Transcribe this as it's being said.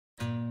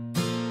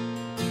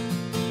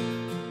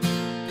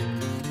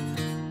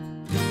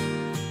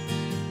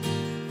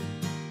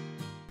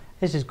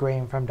This is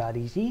Graham from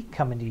Doteasy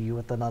coming to you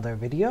with another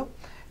video.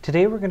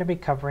 Today we're going to be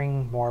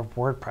covering more of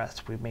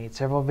WordPress. We've made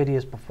several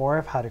videos before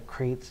of how to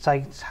create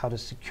sites, how to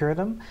secure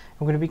them.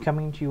 I'm going to be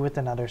coming to you with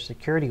another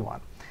security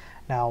one.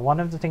 Now, one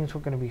of the things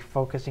we're going to be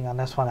focusing on,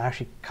 this one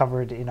actually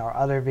covered in our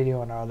other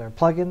video and our other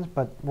plugins,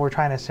 but we're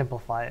trying to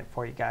simplify it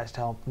for you guys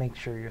to help make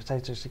sure your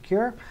sites are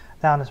secure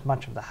without as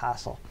much of the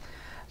hassle.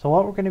 So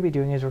what we're going to be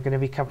doing is we're going to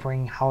be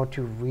covering how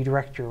to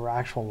redirect your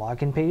actual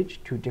login page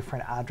to a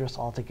different address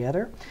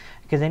altogether,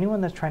 because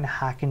anyone that's trying to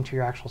hack into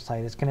your actual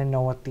site is going to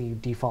know what the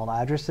default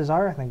addresses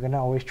are, and they're going to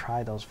always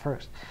try those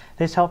first.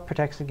 This helps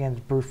protect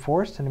against brute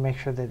force and to make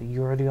sure that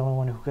you're the only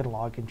one who can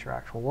log into your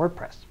actual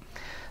WordPress.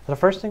 So the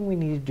first thing we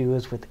need to do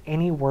is with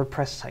any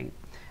WordPress site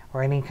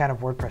or any kind of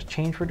WordPress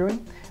change we're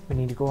doing, we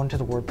need to go into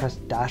the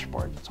WordPress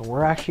dashboard. So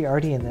we're actually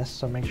already in this,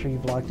 so make sure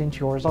you've logged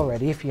into yours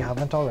already if you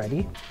haven't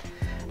already.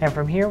 And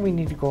from here, we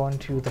need to go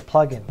into the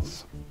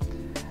plugins,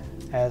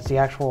 as the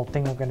actual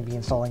thing we're going to be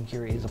installing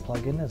here is a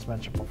plugin, as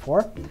mentioned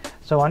before.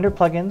 So under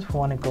plugins, we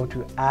want to go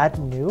to add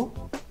new,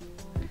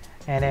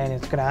 and then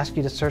it's going to ask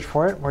you to search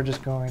for it. We're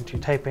just going to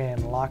type in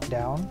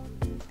lockdown.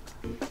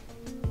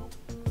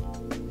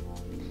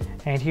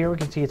 And here we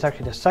can see it's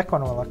actually the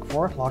second one we're looking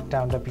for,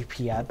 lockdown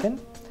WP admin.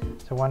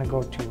 So we want to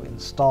go to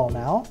install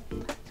now.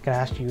 It's going to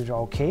ask you to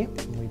OK.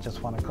 We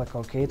just want to click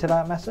OK to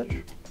that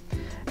message.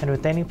 And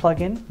with any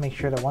plugin, make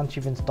sure that once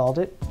you've installed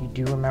it, you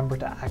do remember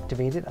to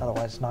activate it,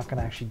 otherwise it's not going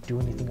to actually do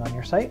anything on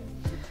your site.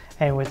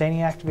 And with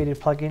any activated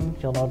plugin,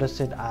 you'll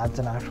notice it adds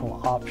an actual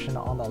option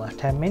on the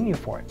left-hand menu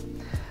for it.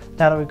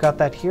 Now that we've got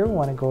that here, we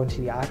want to go into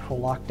the actual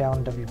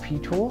lockdown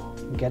WP tool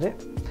and get it.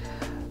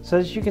 So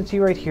as you can see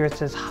right here, it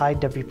says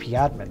hide WP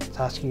admin. It's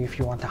asking you if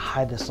you want to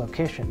hide this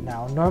location.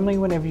 Now, normally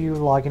whenever you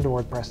log into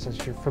WordPress, as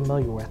you're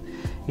familiar with,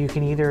 you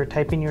can either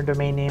type in your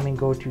domain name and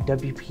go to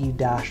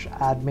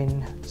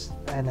wp-admin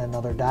and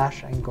another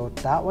dash and go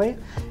that way.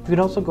 You can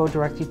also go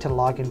directly to the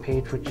login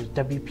page, which is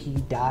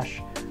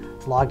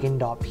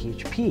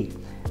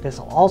wp-login.php. This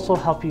will also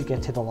help you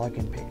get to the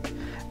login page.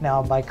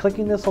 Now, by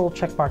clicking this little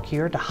check mark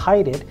here to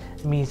hide it,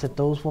 it means that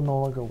those will no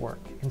longer work.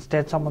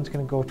 Instead, someone's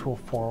going to go to a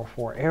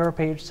 404 error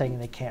page saying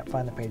they can't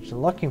find the page they're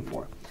looking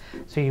for.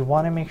 So you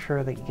want to make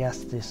sure that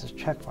yes, this is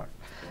checkmarked.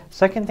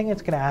 Second thing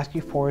it's going to ask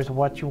you for is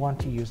what you want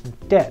to use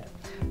instead.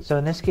 So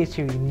in this case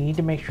here, you need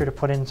to make sure to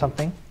put in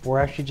something.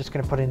 We're actually just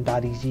going to put in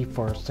 .ez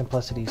for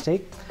simplicity's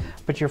sake,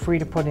 but you're free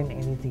to put in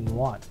anything you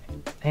want.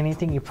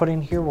 Anything you put in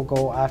here will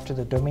go after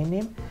the domain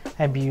name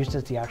and be used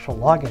as the actual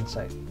login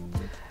site.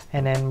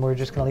 And then we're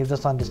just going to leave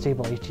this on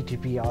disable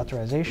HTTP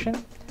authorization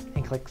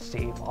and click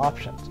Save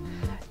Options.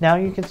 Now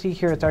you can see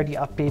here it's already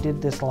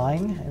updated this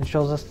line and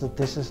shows us that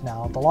this is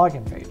now the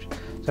login page.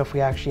 So if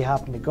we actually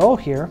happen to go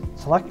here,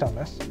 select on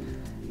this,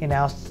 and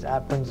now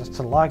that brings us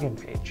to the login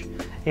page.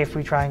 If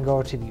we try and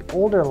go to the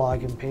older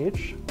login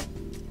page,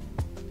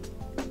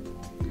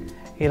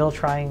 it'll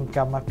try and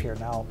come up here.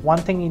 Now, one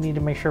thing you need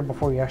to make sure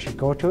before you actually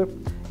go to it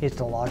is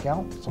to log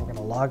out. So we're going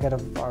to log out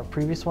of our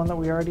previous one that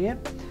we already in.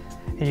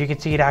 And you can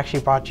see it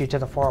actually brought you to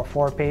the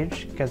 404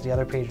 page because the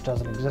other page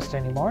doesn't exist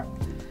anymore.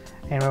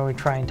 And when we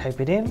try and type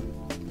it in,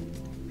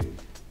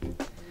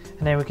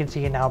 and then we can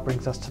see it now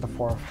brings us to the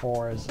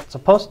 404 as it's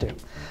supposed to.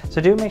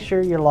 So do make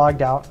sure you're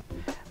logged out.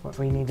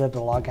 We needed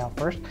to log out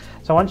first.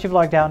 So once you've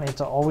logged out,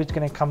 it's always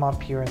going to come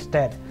up here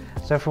instead.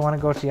 So if we want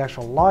to go to the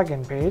actual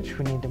login page,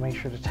 we need to make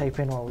sure to type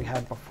in what we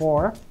had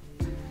before.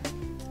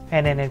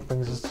 And then it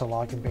brings us to the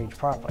login page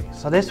properly.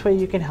 So this way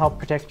you can help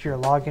protect your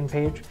login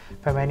page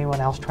from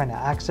anyone else trying to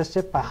access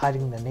it by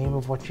hiding the name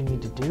of what you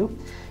need to do.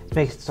 It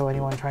makes it so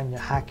anyone trying to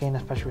hack in,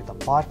 especially with a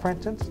bot for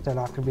instance, they're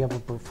not going to be able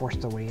to brute force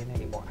their way in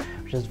anymore,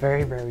 which is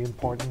very, very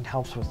important. It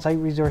helps with site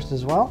resources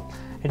as well.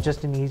 It's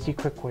just an easy,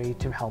 quick way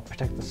to help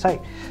protect the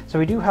site. So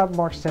we do have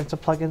more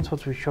extensive plugins,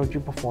 which we showed you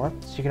before.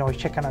 So you can always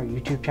check out our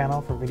YouTube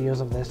channel for videos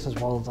of this as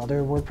well as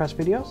other WordPress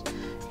videos.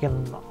 You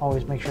can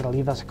always make sure to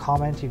leave us a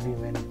comment if you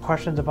have any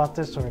questions about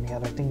this or any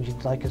other things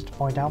you'd like us to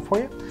point out for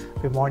you.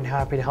 We'll be more than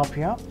happy to help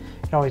you out. You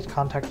can always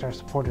contact our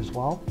support as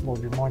well. We'll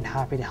be more than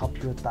happy to help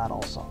you with that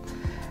also.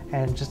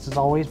 And just as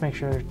always, make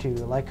sure to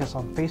like us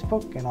on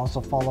Facebook and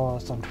also follow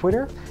us on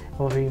Twitter.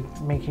 We'll be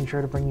making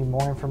sure to bring you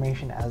more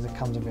information as it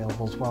comes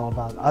available as well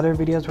about other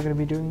videos we're going to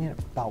be doing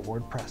about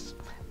WordPress.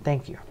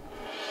 Thank you.